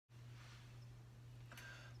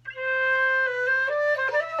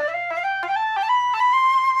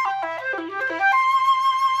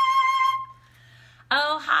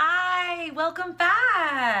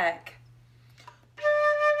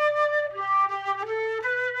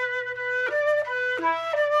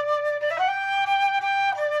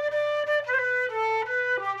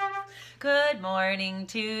good morning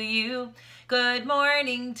to you. Good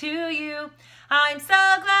morning to you. I'm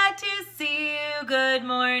so glad to see you. Good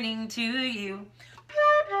morning to you.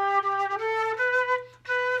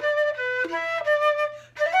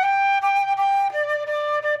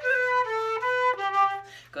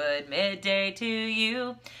 Good midday to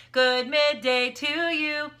you. Good midday to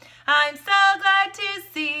you. I'm so glad to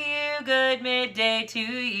see you. Good midday to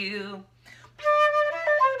you.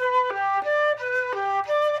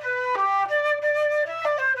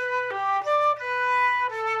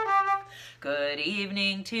 Good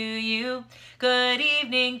evening to you. Good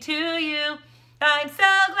evening to you. I'm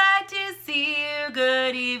so glad to see you.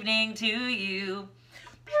 Good evening to you.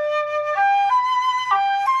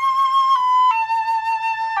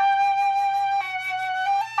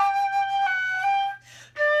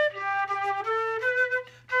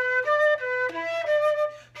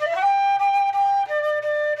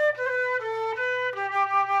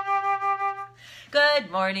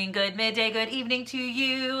 Good morning, good midday, good evening to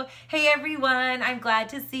you. Hey everyone, I'm glad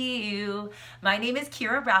to see you. My name is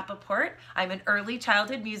Kira Rappaport. I'm an early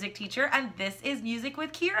childhood music teacher and this is Music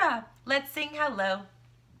with Kira. Let's sing hello.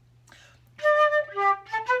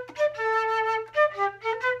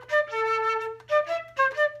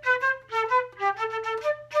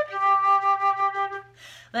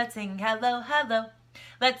 Let's sing hello, hello.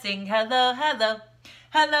 Let's sing hello, hello.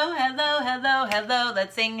 Hello, hello, hello, hello.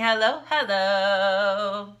 Let's sing hello,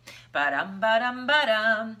 hello. Ba-dum, ba-dum,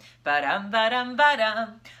 ba-dum. Ba-dum, ba-dum,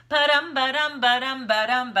 ba-dum. Ba-dum, ba-dum, ba-dum,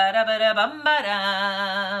 ba-dum, ba-da-ba-da-bum,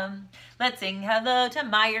 ba-dum. Let's sing hello to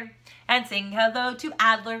Meyer and sing hello to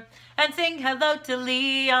Adler and sing hello to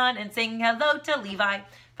Leon and sing hello to Levi.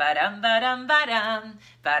 Ba-dum, ba-dum, ba-dum.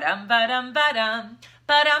 Ba-dum, ba-dum, ba-dum.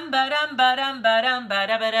 Ba-dum, ba-dum, ba-dum, ba-dum,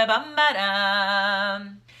 ba-da-ba-da-bum,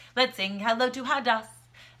 ba-dum. Let's sing hello to Hadass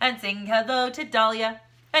and sing hello to Dahlia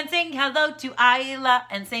and sing hello to Isla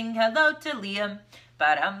and sing hello to Liam.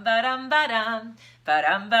 Ba-dum, ba-dum, ba-dum.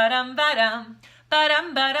 Ba-dum, ba-dum, ba-dum.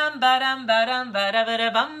 Ba-dum, ba-dum, ba-dum, ba-dum,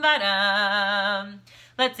 ba-da-ba-da-bum, ba-dum.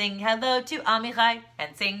 Let's sing hello to Amichai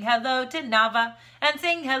and sing hello to Nava and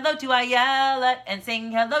sing hello to Ayala and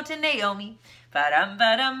sing hello to Naomi. Ba-dum,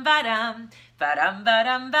 ba-dum, ba-dum. Ba-dum,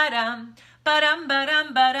 ba-dum, ba-dum. Ba-dum,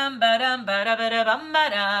 ba-dum, ba-dum, ba-dum, ba-da-ba-da-bum,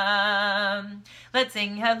 ba-dum. Let's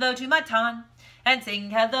sing hello to Matan and sing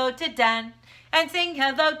hello to Dan and sing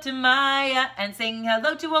hello to Maya and sing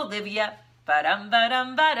hello to Olivia. Ba-dum,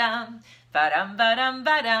 ba-dum, ba-dum. Ba-dum, ba-dum,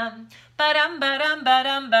 ba-dum. Ba-dum, ba-dum,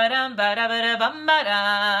 ba-dum, ba-dum, ba-da-ba-da-bum,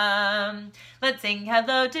 ba-dum. Let's sing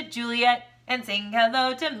hello to Juliet and sing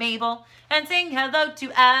hello to Mabel and sing hello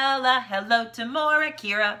to Ella. Hello to Maura,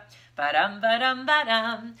 Kira. Ba-dum, ba-dum,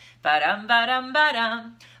 ba-dum. Ba-dum, ba-dum,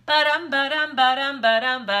 ba-dum. Ba-dum, ba-dum, ba-dum,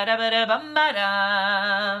 ba-dum, ba-da-ba-da-bum,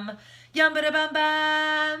 ba-dum. Yum, ba-da-bum,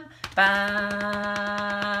 bum, bum.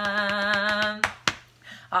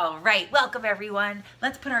 All right, welcome everyone.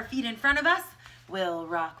 Let's put our feet in front of us. We'll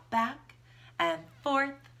rock back and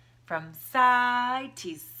forth from side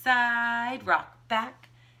to side. Rock back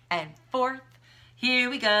and forth. Here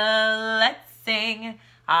we go. Let's sing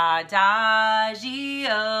Adagio.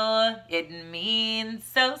 It means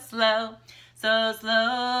so slow, so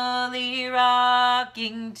slowly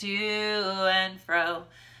rocking to and fro.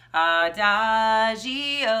 Adagio.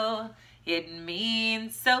 It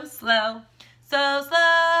means so slow, so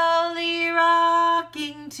slowly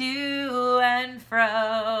rocking to and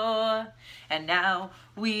fro. And now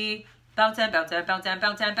we bounce and bounce and bounce and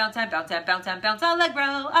bounce and bounce and bounce and bounce and bounce.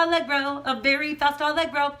 Allegro, allegro, a very fast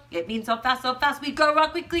allegro. It means so fast we go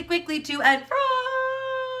rock quickly, quickly to and fro.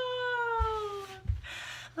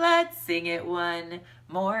 Let's sing it one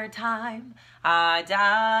more time. Adagio.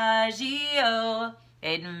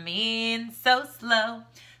 It means so slow,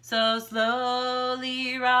 so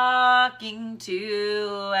slowly rocking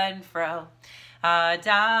to and fro.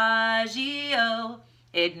 Adagio.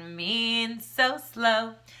 It means so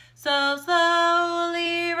slow, so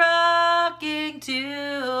slowly rocking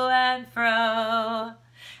to and fro.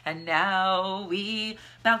 And now we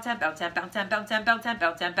bounce and bounce and bounce and bounce and bounce and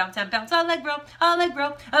bounce and bounce and bounce. Allegro,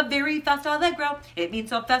 allegro, a very fast allegro. It means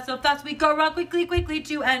so fast we go rock quickly, quickly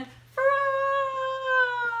to and fro.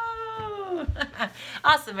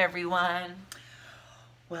 Awesome, everyone.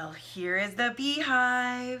 Well, here is the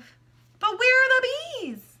beehive. But where are the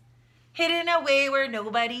bees? Hidden away where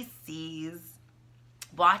nobody sees.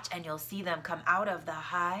 Watch and you'll see them come out of the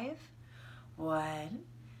hive. 1,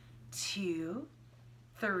 2,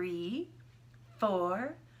 3,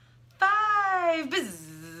 4, 5. Bzz.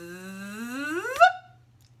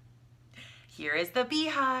 Here is the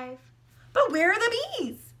beehive. But where are the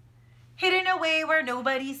bees? Hidden away where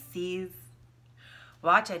nobody sees.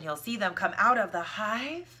 Watch and you'll see them come out of the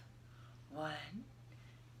hive. 1,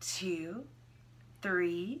 2,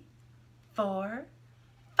 3, 4,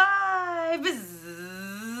 5.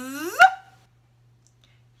 Bzzz.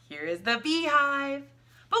 Here is the beehive.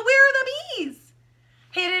 But where are the bees?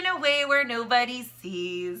 Hidden away where nobody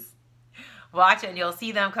sees. Watch and you'll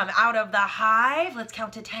see them come out of the hive. Let's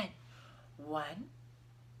count to 10. 1,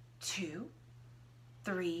 2,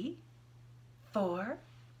 3, 4,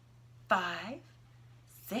 5,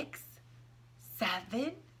 6,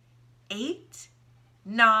 7, 8,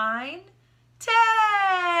 9,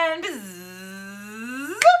 10.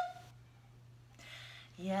 Bzzz.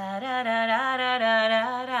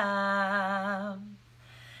 Ya-da-da-da-da-da-da-dum.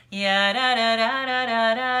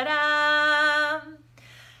 Ya-da-da-da-da-da-da-dum.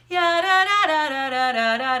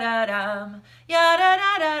 Ya-da-da-da-da-da-da-da-dum.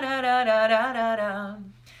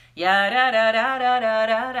 Ya-da-da-da-da-da-da-da-dum.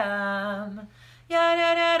 Ya-da-da-da-da-da-da-dum.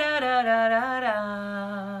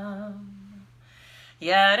 Ya-da-da-da-da-da-da-dum.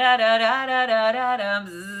 Ya-da-da-da-da-da-da-dum.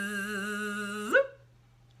 Bzzz.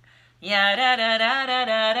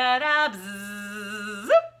 Ya-da-da-da-da-da-da-da.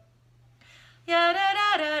 Bzzz.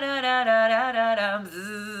 Ya-da-da-da-da-da-da-da-dum.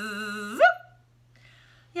 Bzzz.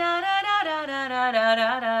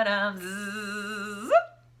 Ya-da-da-da-da-da-da-da-dum. Bzzz.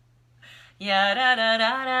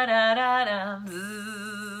 Ya-da-da-da-da-da-da-dum.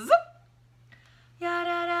 Bzzz.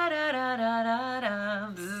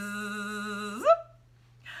 Ya-da-da-da-da-da-da-dum. Bzzz.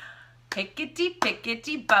 Pickety,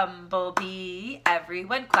 pickety, bumblebee.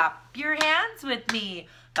 Everyone clap your hands with me.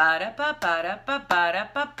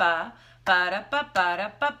 Ba-da-ba-ba-da-ba-ba-da-ba-ba.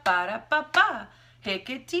 Ba-da-ba-ba-da-ba-ba-da-ba-ba.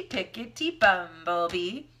 Pickety, pickety,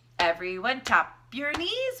 bumblebee. Everyone tap your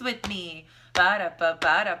knees with me.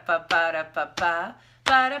 Ba-da-ba-ba-da-ba-ba-da-ba-ba.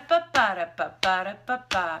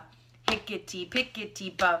 Ba-da-ba-ba-da-ba-ba-da-ba-ba. Hickety, pickety,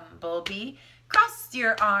 bumblebee. Cross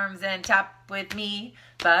your arms and tap with me.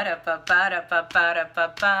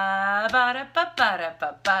 Ba-da-ba-ba-da-ba-ba-da-ba-ba.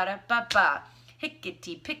 Ba-da-ba-ba-da-ba-ba-da-ba-ba.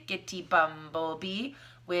 Hickety, pickety, bumblebee.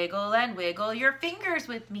 Wiggle and wiggle your fingers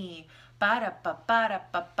with me.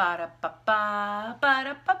 Ba-da-ba-ba-da-ba-ba-da-ba-ba.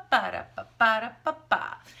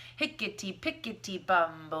 Ba-da-ba-ba-da-ba-ba-da-ba-ba. Hickety, pickety,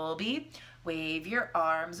 bumblebee. Wave your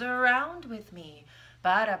arms around with me.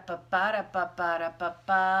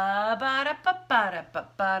 Ba-da-ba-ba-da-ba-ba-da-ba-ba.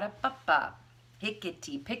 Ba-da-ba-ba-da-ba-ba-da-ba-ba.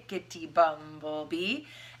 Hickety, pickety, bumblebee.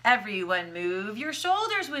 Everyone move your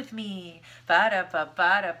shoulders with me.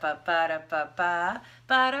 Ba-da-ba-ba-da-ba-ba-da-ba-ba.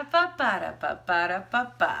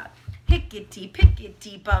 Ba-da-ba-ba-da-ba-ba-da-ba-ba. Hickety,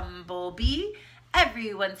 pickety, bumblebee.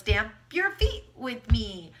 Everyone stamp your feet with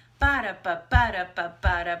me.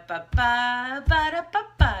 Ba-da-ba-ba-da-ba-ba-da-ba-ba.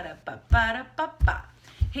 Ba-da-ba-ba-da-ba-ba-da-ba-ba.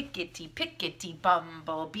 Hickety, pickety,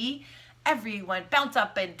 bumblebee. Everyone bounce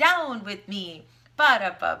up and down with me.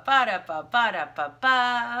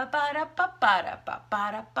 Ba-da-ba-ba-da-ba-ba-da-ba-ba.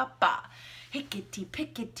 Ba-da-ba-ba-da-ba-ba-da-ba-ba. Hickety,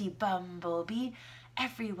 pickety, bumblebee.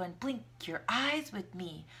 Everyone blink your eyes with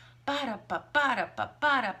me.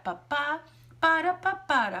 Ba-da-ba-ba-da-ba-ba-da-ba-ba.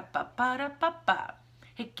 Ba-da-ba-ba-da-ba-ba-da-ba-ba.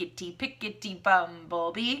 Hickety, pickety,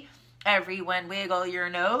 bumblebee. Everyone wiggle your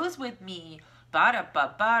nose with me.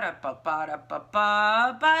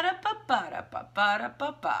 Ba-da-ba-ba-da-ba-ba-da-ba-ba.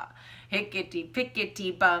 Ba-da-ba-ba-da-ba-ba-da-ba-ba. Hickety,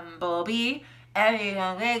 pickety, bumblebee.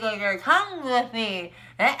 Everyone wiggle your tongue with me.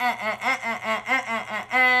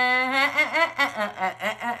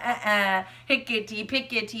 Hickety,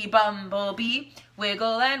 pickety, bumblebee.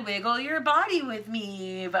 Wiggle and wiggle your body with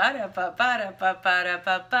me.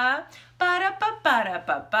 Ba-da-ba-ba-da-ba-ba-da-ba-ba.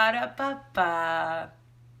 Ba-da-ba-ba-da-ba-ba-da-ba-ba.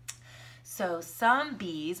 So some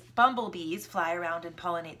bees, bumblebees, fly around and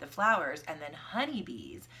pollinate the flowers, and then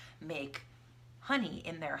honeybees make honey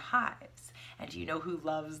in their hives. And do you know who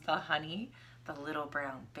loves the honey? The little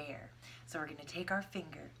brown bear. So we're going to take our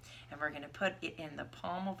finger and we're going to put it in the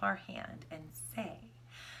palm of our hand and say,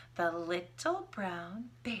 the little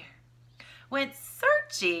brown bear went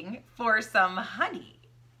searching for some honey.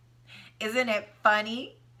 Isn't it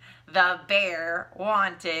funny? The bear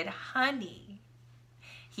wanted honey.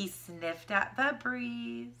 He sniffed at the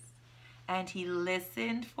breeze and he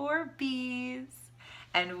listened for bees.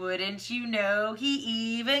 And wouldn't you know, he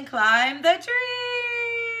even climbed the trees.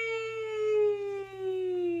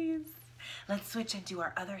 Let's switch and do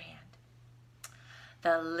our other hand.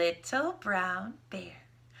 The little brown bear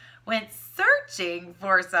went searching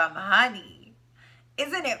for some honey.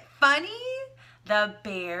 Isn't it funny? The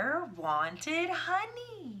bear wanted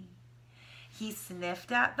honey. He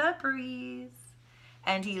sniffed at the breeze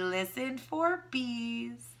and he listened for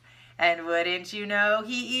bees. And wouldn't you know,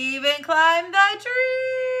 he even climbed the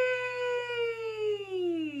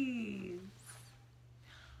trees.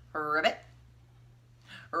 Ribbit,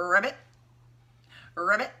 ribbit,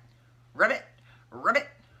 ribbit, ribbit, ribbit,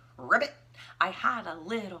 ribbit. I had a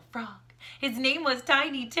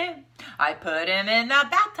Tiny Tim. I put him in the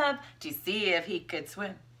bathtub to see if he could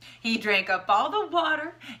swim. He drank up all the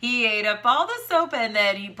water, he ate up all the soap, and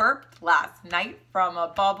then he burped last night from a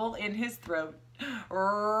bubble in his throat.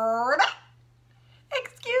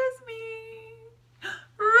 Excuse me.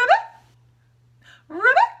 Ribbit,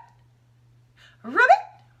 ribbit, ribbit,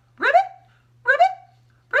 ribbit, ribbit,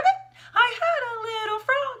 ribbit. I had a little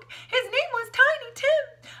frog. His name was Tiny Tim.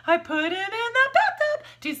 I put him in the bathtub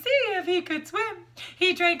to see if he could swim.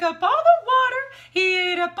 He drank up all the water,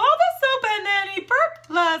 he ate up all the soap, and then he burped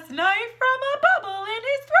last night from a bubble in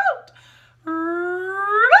his throat.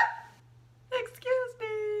 Ribbit. Excuse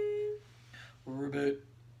me. Ribbit,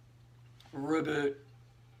 ribbit,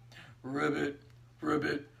 ribbit,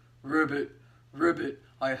 ribbit, ribbit, ribbit.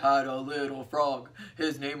 I had a little frog.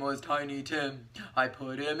 His name was Tiny Tim. I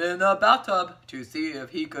put him in the bathtub to see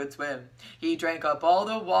if he could swim. He drank up all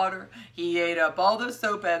the water, he ate up all the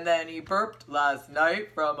soap, and then he burped last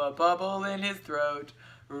night from a bubble in his throat.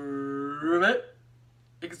 Ribbit.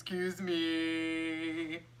 Excuse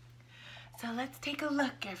me. So let's take a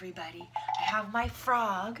look, everybody. I have my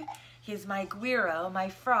frog. He's my Guiro, my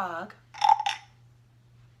frog.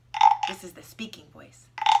 This is the speaking voice.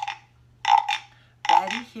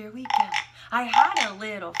 Ready? Here we go. I had a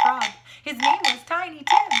little frog. His name was Tiny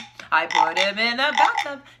Tim. I put him in a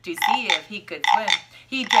bathtub to see if he could swim.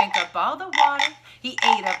 He drank up all the water, he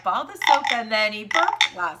ate up all the soap, and then he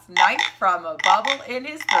burped last night from a bubble in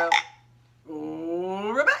his throat.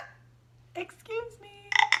 Ribbit. Excuse me.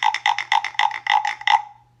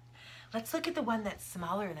 Let's look at the one that's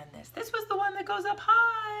smaller than this. This was the one that goes up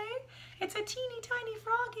high. It's a teeny tiny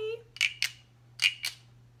froggy.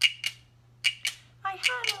 I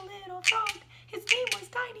had a little frog. His name was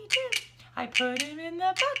Tiny Tim. I put him in the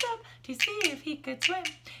bathtub to see if he could swim.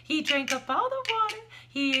 He drank up all the water,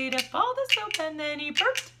 he ate up all the soap, and then he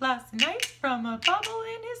burped last night from a bubble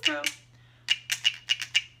in his throat.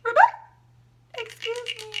 Ribbit.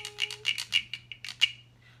 Excuse me.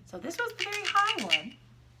 So this was the very high one,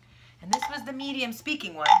 and this was the medium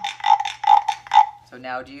speaking one. So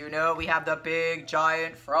now do you know we have the big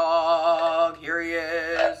giant frog? Here he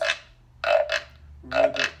is.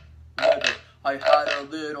 Ribbit, ribbit, I had a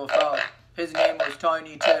little frog. His name was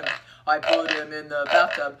Tiny Tim. I put him in the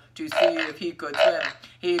bathtub to see if he could swim.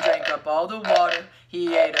 He drank up all the water,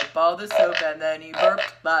 he ate up all the soap, and then he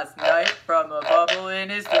burped last night from a bubble in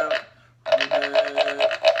his throat.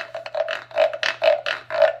 Ribbit.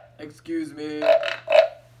 Excuse me.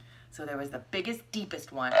 So there was the biggest,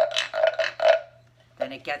 deepest one.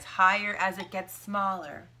 Then it gets higher as it gets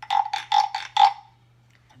smaller.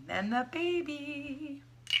 And then the baby.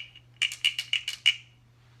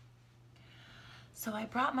 So I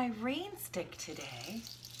brought my rain stick today.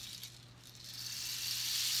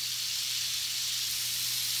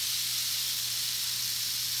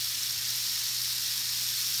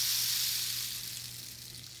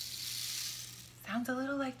 Sounds a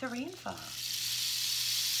little like the rainfall.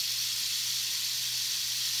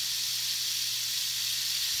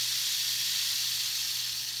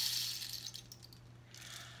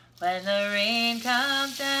 When the rain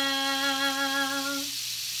comes down,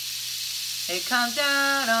 it comes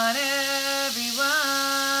down on everyone.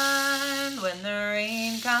 When the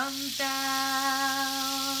rain comes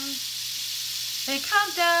down, it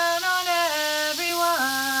comes down on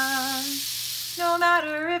everyone. No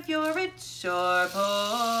matter if you're rich or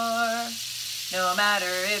poor, no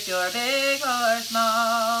matter if you're big or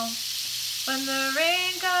small. When the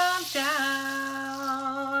rain comes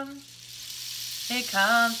down, it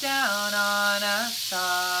comes down on us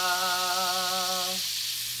all.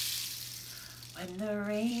 When the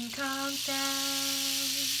rain comes down,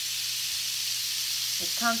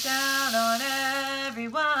 it comes down on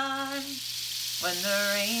everyone. When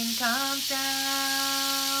the rain comes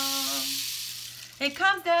down, it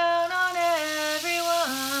comes down on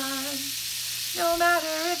everyone. No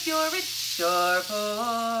matter if you're rich or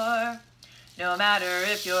poor, no matter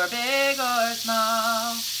if you're big or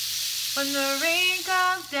small. When the rain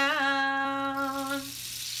comes down,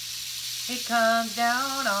 it comes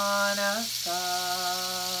down on us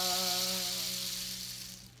all.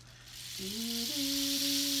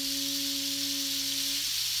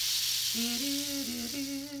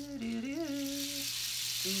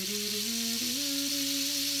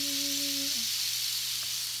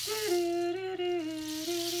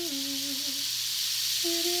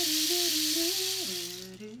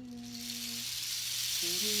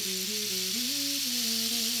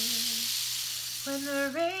 When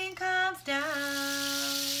the rain comes down,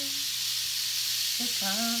 it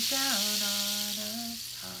comes down on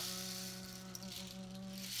us all.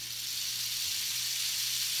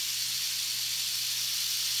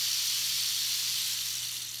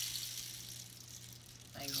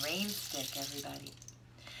 Rain stick, everybody.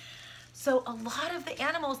 So a lot of the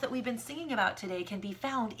animals that we've been singing about today can be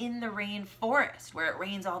found in the rainforest, where it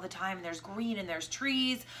rains all the time and there's green and there's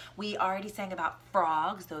trees. We already sang about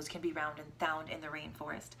frogs. Those can be found in the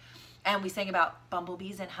rainforest. And we sang about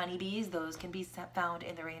bumblebees and honeybees. Those can be found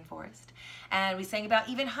in the rainforest. And we sang about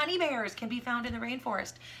even honey bears can be found in the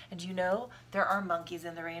rainforest. And you know, there are monkeys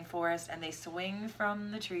in the rainforest and they swing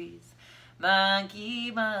from the trees. Monkey,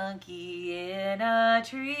 monkey in a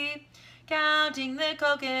tree, counting the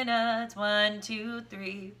coconuts, 1, 2,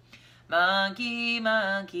 3. Monkey,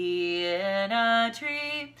 monkey in a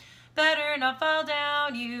tree, better not fall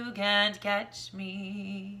down, you can't catch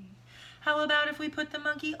me. How about if we put the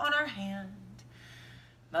monkey on our hand?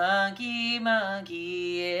 Monkey,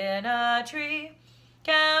 monkey in a tree,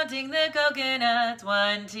 counting the coconuts,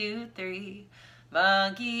 1, 2, 3.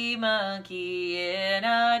 Monkey, monkey in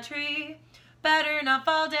a tree, better not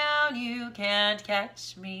fall down, you can't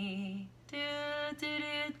catch me. Do, do,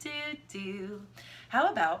 do, do, do.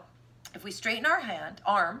 How about if we straighten our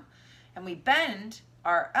arm, and we bend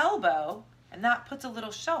our elbow, and that puts a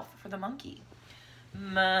little shelf for the monkey.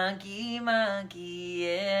 Monkey, monkey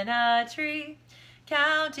in a tree,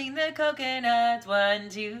 counting the coconuts, 1,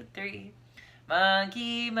 2, 3.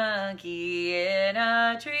 Monkey, monkey in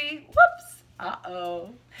a tree, whoops,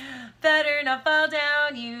 uh-oh. Better not fall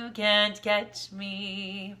down, you can't catch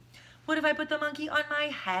me. What if I put the monkey on my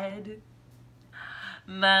head?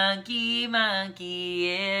 Monkey, monkey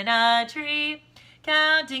in a tree,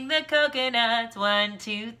 counting the coconuts, 1,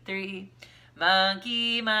 2, 3.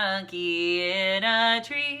 Monkey, monkey in a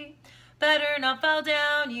tree, better not fall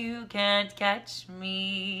down, you can't catch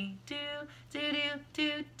me. Do, do, do,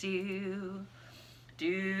 do, do.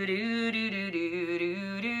 Do, do, do, do, do,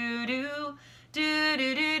 do, do, do. Do,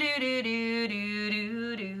 do, do, do, do, do,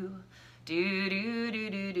 do, do. Do, do, do,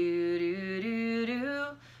 do, do, do, do, do.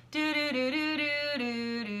 Do, do, do, do,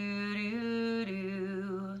 do, do, do,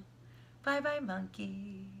 do. Bye-bye,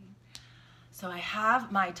 monkey. So I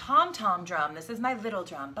have my tom-tom drum. This is my little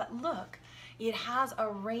drum, but look, it has a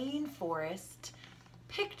rainforest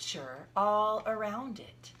picture all around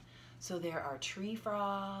it. So there are tree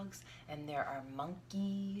frogs, and there are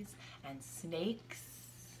monkeys and snakes,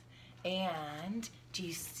 and do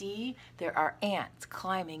you see there are ants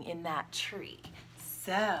climbing in that tree?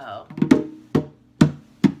 So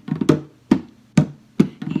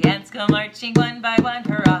the ants go marching one by one,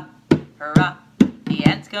 hurrah, hurrah. The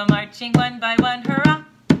ants go marching one by one, hurrah,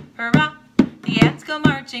 hurrah. The ants go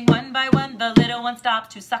marching one by one, the little one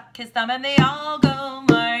stops to suck his thumb, and they all go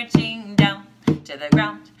marching down to the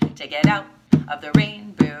ground to get out of the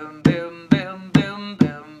rain. Boom, boom, boom, boom,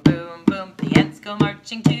 boom, boom, boom. The ants go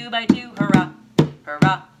marching 2 by 2, hurrah,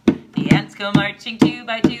 hurrah. The ants go marching 2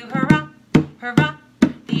 by 2, hurrah, hurrah.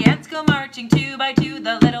 The ants go marching 2 by 2,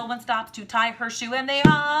 the little one stops to tie her shoe, and they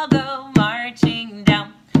all go marching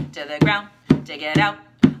down to the ground to get out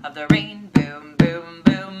of the rain. Boom, boom,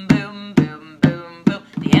 boom, boom, boom, boom, boom.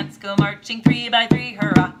 The ants go marching 3 by 3,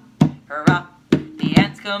 hurrah, hurrah. The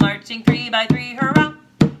ants go marching 3 by 3, hurrah,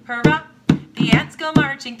 hurrah. The ants go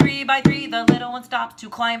marching 3 by 3, the little one stops to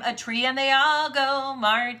climb a tree, and they all go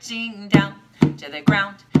marching down to the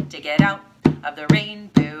ground to get out of the rain.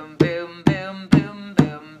 Boom, boom, boom, boom,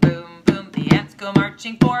 boom, boom, boom. The ants go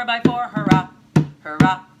marching 4 by 4, hurrah,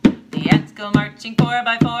 hurrah. The ants go marching 4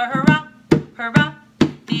 by 4, hurrah, hurrah.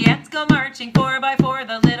 The ants go marching 4 by 4,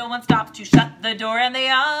 the little one stops to shut the door, and they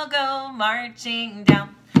all go marching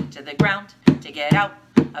down to the ground to get out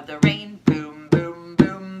of the rain. Boom, boom,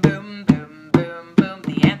 boom, boom, boom, boom, boom.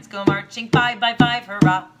 The ants go marching 5 by 5,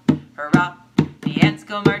 hurrah, hurrah. The ants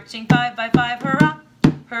go marching 5 by 5, hurrah,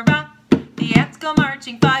 hurrah. The ants go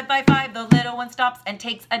marching 5 by 5, the little one stops and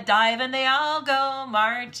takes a dive, and they all go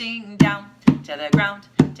marching down to the ground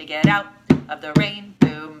to get out of the rain.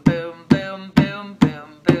 Boom, boom, boom, boom,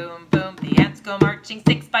 boom, boom, boom. The ants go marching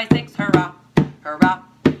 6 by 6, hurrah, hurrah.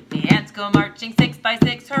 The ants go marching 6 by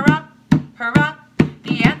 6, hurrah, hurrah.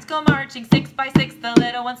 The ants go marching 6 by 6, the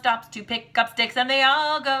little one stops to pick up sticks, and they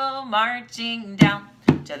all go marching down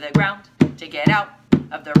to the ground to get out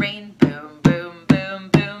of the rain. Boom, boom, boom,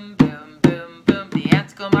 boom, boom, boom, boom. The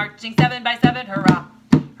ants go marching 7 by 7, hurrah,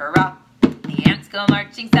 hurrah. The ants go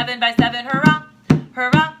marching 7 by 7, hurrah,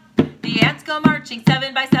 hurrah. The ants go marching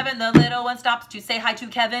 7 by 7, the little one stops to say hi to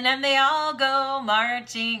Kevin, and they all go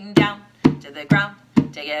marching down to the ground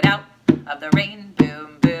to get out of the rain.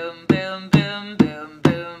 Boom, boom, boom, boom, boom,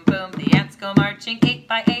 boom, boom. The ants go marching 8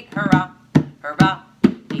 by 8, hurrah, hurrah.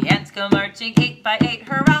 The ants go marching 8 by 8,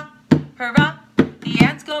 hurrah, hurrah. The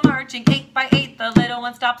ants go marching 8 by 8, the little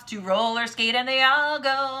one stops to roller skate, and they all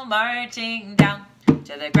go marching down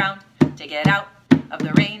to the ground to get out of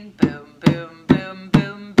the rain. Boom, boom, boom,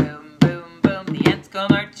 boom, boom, boom, boom. The ants go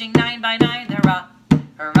marching 9 by 9, hurrah,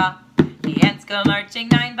 hurrah. The ants go marching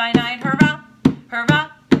 9 by 9, hurrah,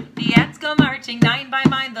 hurrah. The ants go marching 9 by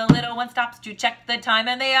 9. The little one stops to check the time,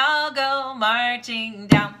 and they all go marching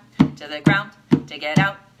down to the ground to get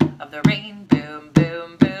out of the rain. Boom,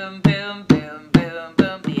 boom, boom, boom, boom, boom,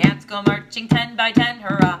 boom. The ants go marching 10 by 10,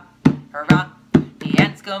 hurrah, hurrah. The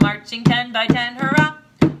ants go marching 10 by 10, hurrah,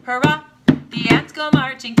 hurrah. The ants go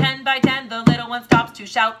marching 10 by 10. The little one stops to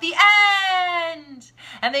shout the end,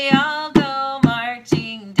 and they all go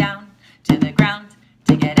marching down to the ground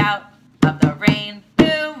to get out of the rain.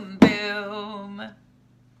 Boom, boom.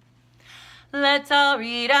 Let's all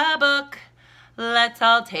read a book. Let's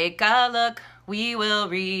all take a look. We will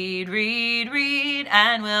read, read, read,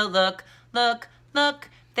 and we'll look, look, look.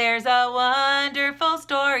 There's a wonderful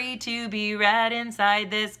story to be read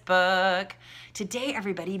inside this book. Today,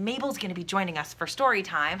 everybody, Mabel's going to be joining us for story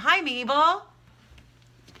time. Hi, Mabel.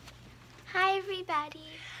 Hi, everybody.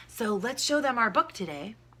 So let's show them our book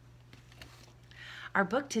today. Our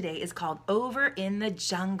book today is called Over in the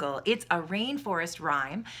Jungle. It's a rainforest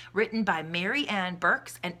rhyme written by Mary Ann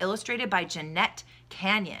Burks and illustrated by Jeanette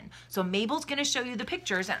Canyon. So Mabel's going to show you the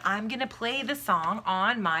pictures, and I'm going to play the song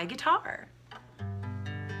on my guitar.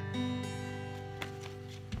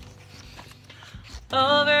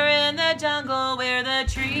 Over in the jungle where the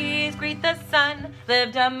trees greet the sun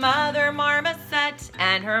lived a mother marmoset,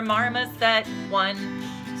 and her marmoset won.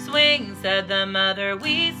 Swing, said the mother,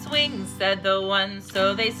 we swing, said the one.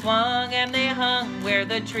 So they swung and they hung where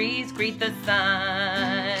the trees greet the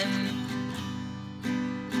sun.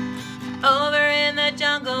 Over in the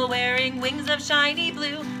jungle wearing wings of shiny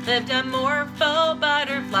blue lived a morpho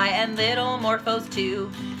butterfly and little morphos too.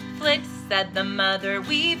 Flit, said the mother,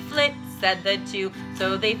 we flit, said the two.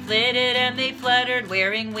 So they flitted and they fluttered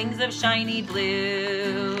wearing wings of shiny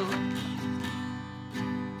blue.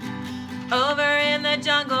 Over in the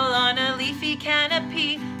jungle on a leafy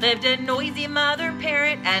canopy lived a noisy mother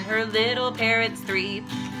parrot and her little parrots 3.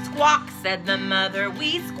 Squawk, said the mother,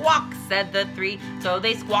 we squawk, said the 3. So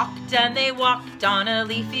they squawked and they walked on a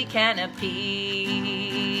leafy canopy.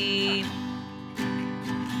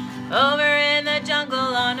 Over in the jungle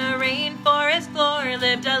on a rainforest floor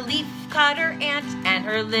lived a leaf cutter ant and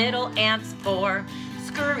her little ants 4.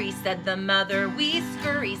 Scurry, said the mother, we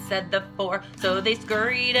scurry, said the 4. So they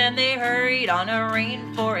scurried and they hurried on a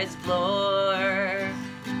rainforest floor.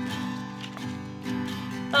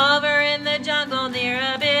 Over in the jungle near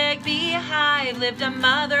a big beehive lived a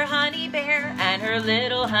mother honey bear and her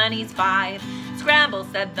little honeys 5. Scramble,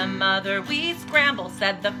 said the mother, we scramble,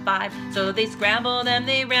 said the 5. So they scrambled and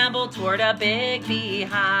they rambled toward a big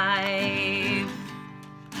beehive.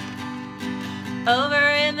 Over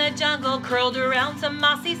in the jungle, curled around some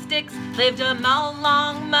mossy sticks, lived a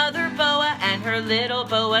mile-long mother boa and her little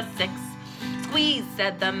boa 6. Squeeze,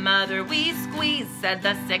 said the mother, we squeeze, said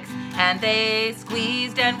the 6. And they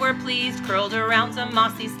squeezed and were pleased, curled around some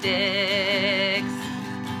mossy sticks.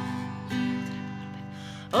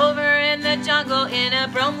 Over in the jungle, in a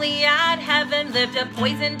bromeliad heaven, lived a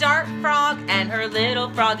poison dart frog and her little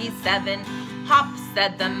froggy 7. Hop,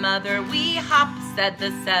 said the mother, we hop, said the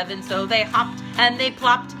 7. So they hopped and they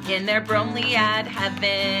plopped in their bromeliad heaven.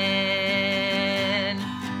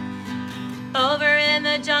 Over in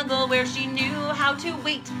the jungle where she knew how to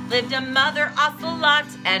wait lived a mother ocelot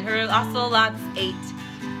and her ocelots 8.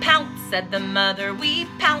 Pounce, said the mother, we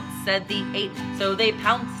pounce, said the 8. So they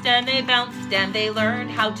pounced and they bounced and they learned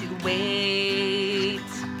how to wait.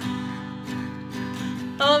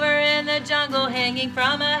 Over in the jungle, hanging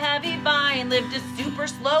from a heavy vine, lived a super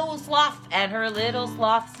slow sloth and her little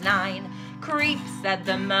sloths 9. Creep, said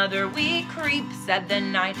the mother, we creep, said the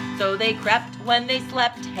 9. So they crept when they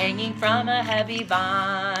slept, hanging from a heavy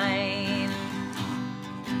vine.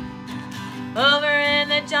 Over in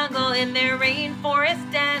the jungle, in their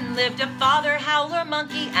rainforest den, lived a father howler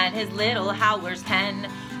monkey and his little howlers 10.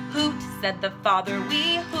 Hoot, said the father,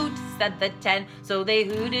 we hoot, said the 10. So they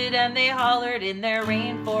hooted and they hollered in their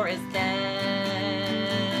rainforest den.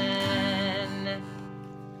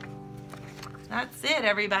 That's it,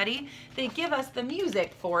 everybody. They give us the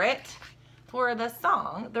music for it. For the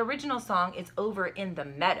song, the original song is Over in the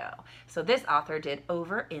Meadow. So this author did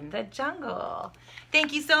Over in the Jungle.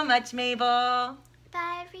 Thank you so much, Mabel.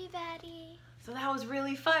 Bye, everybody. So that was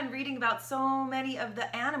really fun reading about so many of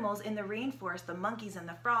the animals in the rainforest, the monkeys and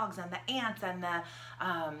the frogs and the ants and the,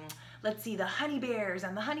 let's see, the honey bears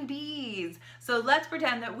and the honey bees. So let's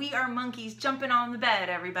pretend that we are monkeys jumping on the bed,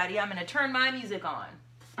 everybody. I'm gonna turn my music on.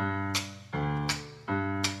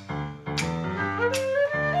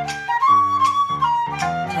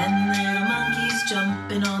 10 little monkeys jump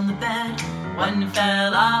One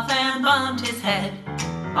fell off and bumped his head.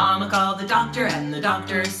 Mama called the doctor and the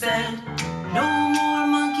doctor said, no more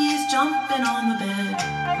monkeys jumping on the bed.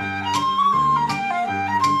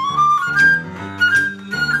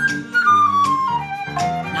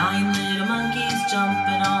 Nine little monkeys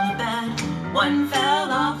jumping on the bed. One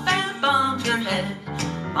fell off and bumped her head.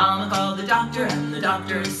 Mama called the doctor and the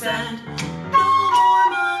doctor said, no more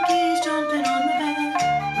monkeys jumping on the bed.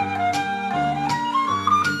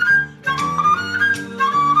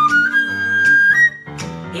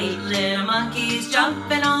 Eight little monkeys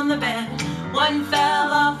jumping on the bed. One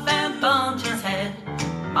fell off and bumped his head.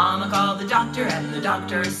 Mama called the doctor and the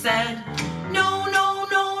doctor said, no, no,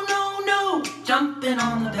 no, no, no, jumping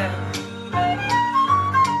on the bed.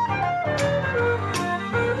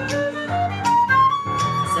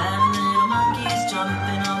 Seven little monkeys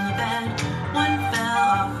jumping on the bed. One fell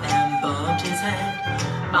off and bumped his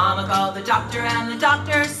head. Mama called the doctor and the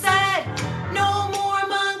doctor said, no more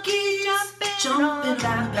monkeys jumping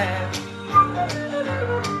on the bed.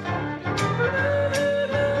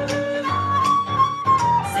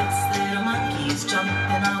 Six little monkeys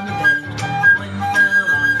jumping on the bed. One fell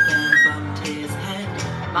off and bumped his head.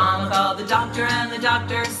 Mama called the doctor and the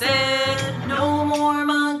doctor said, no more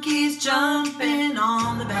monkeys jumping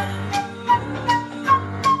on the bed.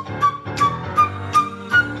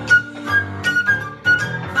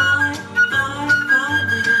 Five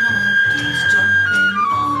little monkeys jumping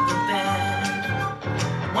on the bed.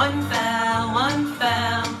 One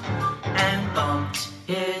fell and bumped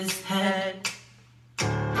his head.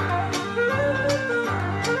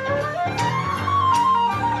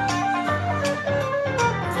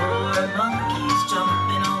 Four monkeys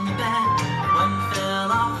jumping on the bed. One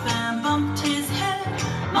fell off and bumped his head.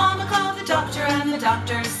 Mama called the doctor and the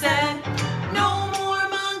doctor said, no more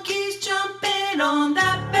monkeys jumping on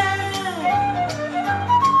that bed.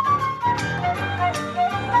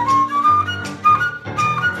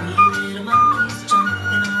 Three little monkeys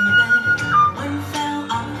jumping on the bed. One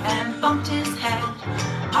fell off and bumped his head.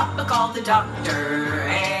 Papa called the doctor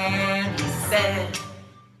and he said,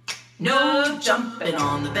 no jumping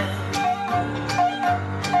on the bed.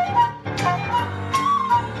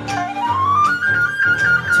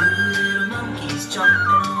 Two little monkeys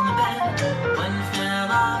jumping on the bed. One fell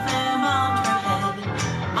off and bumped her head.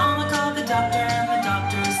 Mama called the doctor and the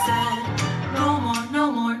doctor said, no more,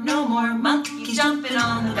 no more, no more monkeys jumping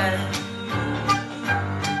on the bed.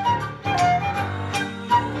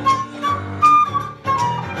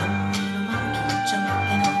 One little monkey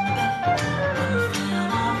jumping on the bed. One fell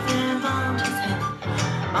off and bumped his head.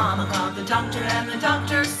 Mama called the doctor and the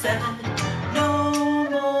doctor said, no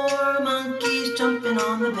more monkeys jumping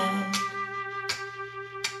on the bed.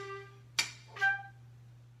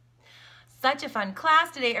 Such a fun class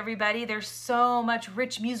today, everybody. There's so much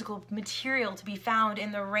rich musical material to be found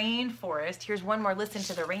in the rainforest. Here's one more listen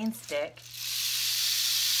to the rain stick.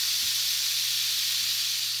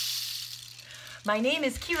 My name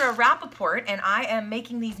is Kira Rappaport, and I am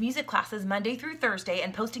making these music classes Monday through Thursday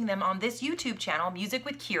and posting them on this YouTube channel, Music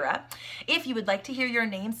with Kira. If you would like to hear your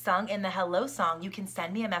name sung in the Hello song, you can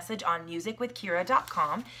send me a message on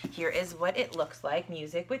musicwithkira.com. Here is what it looks like,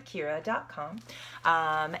 musicwithkira.com.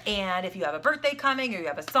 And if you have a birthday coming or you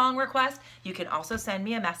have a song request, you can also send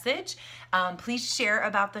me a message. Please share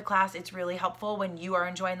about the class. It's really helpful when you are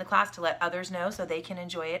enjoying the class to let others know so they can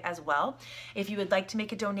enjoy it as well. If you would like to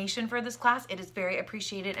make a donation for this class, it is very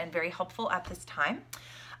appreciated and very helpful at this time.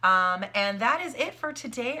 And that is it for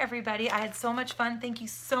today, everybody. I had so much fun. Thank you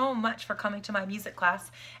so much for coming to my music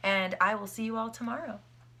class, and I will see you all tomorrow.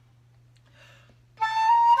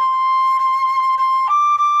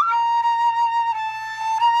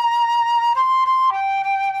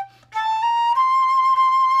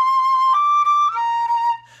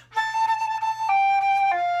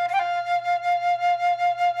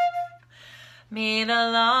 May the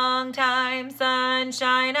long time sun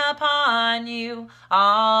shine upon you,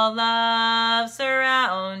 all love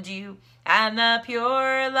surround you, and the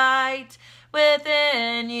pure light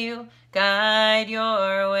within you guide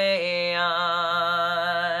your way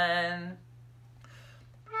on.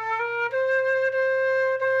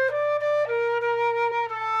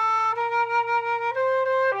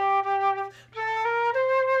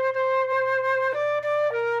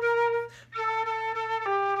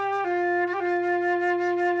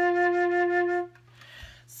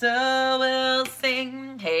 So we'll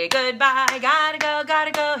sing, hey goodbye, gotta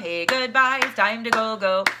go, hey goodbye, it's time to go,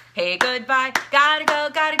 go. Hey goodbye, gotta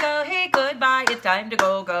go, hey goodbye, it's time to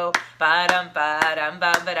go, go. Ba-dum ba-dum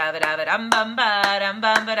bum ba-da-ba-da-ba-dum bum ba-dum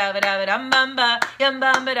bum ba-da-ba-da-ba-dum bum ba yum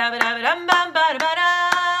bum ba-da-ba-da-ba-dum bum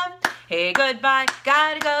ba-da-ba-dum. Hey, goodbye,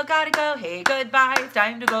 gotta go, gotta go. Hey, goodbye, it's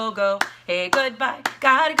time to go, go. Hey, goodbye,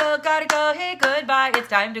 gotta go, gotta go. Hey, goodbye, it's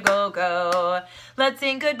time to go, go. Let's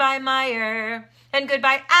sing goodbye, Meyer, and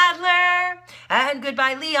goodbye, Adler, and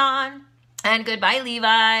goodbye, Leon, and goodbye,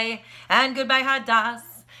 Levi, and goodbye,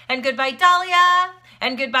 Hadass, and goodbye, Dahlia,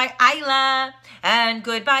 and goodbye, Isla, and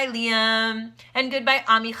goodbye, Liam, and goodbye,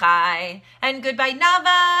 Amichai, and goodbye,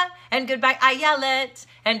 Nava, and goodbye, Ayelet,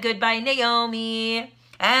 and goodbye, Naomi,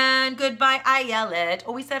 and goodbye, Ayelet.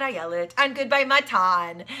 Oh, we said Ayelet. And goodbye,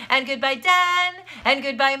 Matan, and goodbye, Dan, and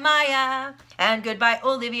goodbye, Maya, and goodbye,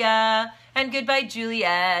 Olivia, and goodbye,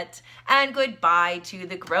 Juliet, and goodbye to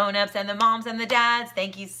the grown-ups and the moms and the dads.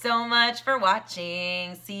 Thank you so much for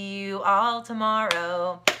watching. See you all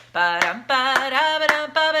tomorrow. Ba-dum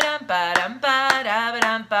ba-da-ba-dum ba-ba-dum ba-dum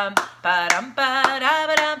ba-da-ba-dum bum ba-dum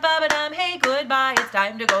ba-da-ba-dum ba-ba-dum. Hey, goodbye, it's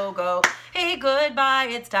time to go, go. Hey, goodbye,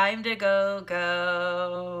 it's time to go,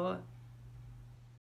 go.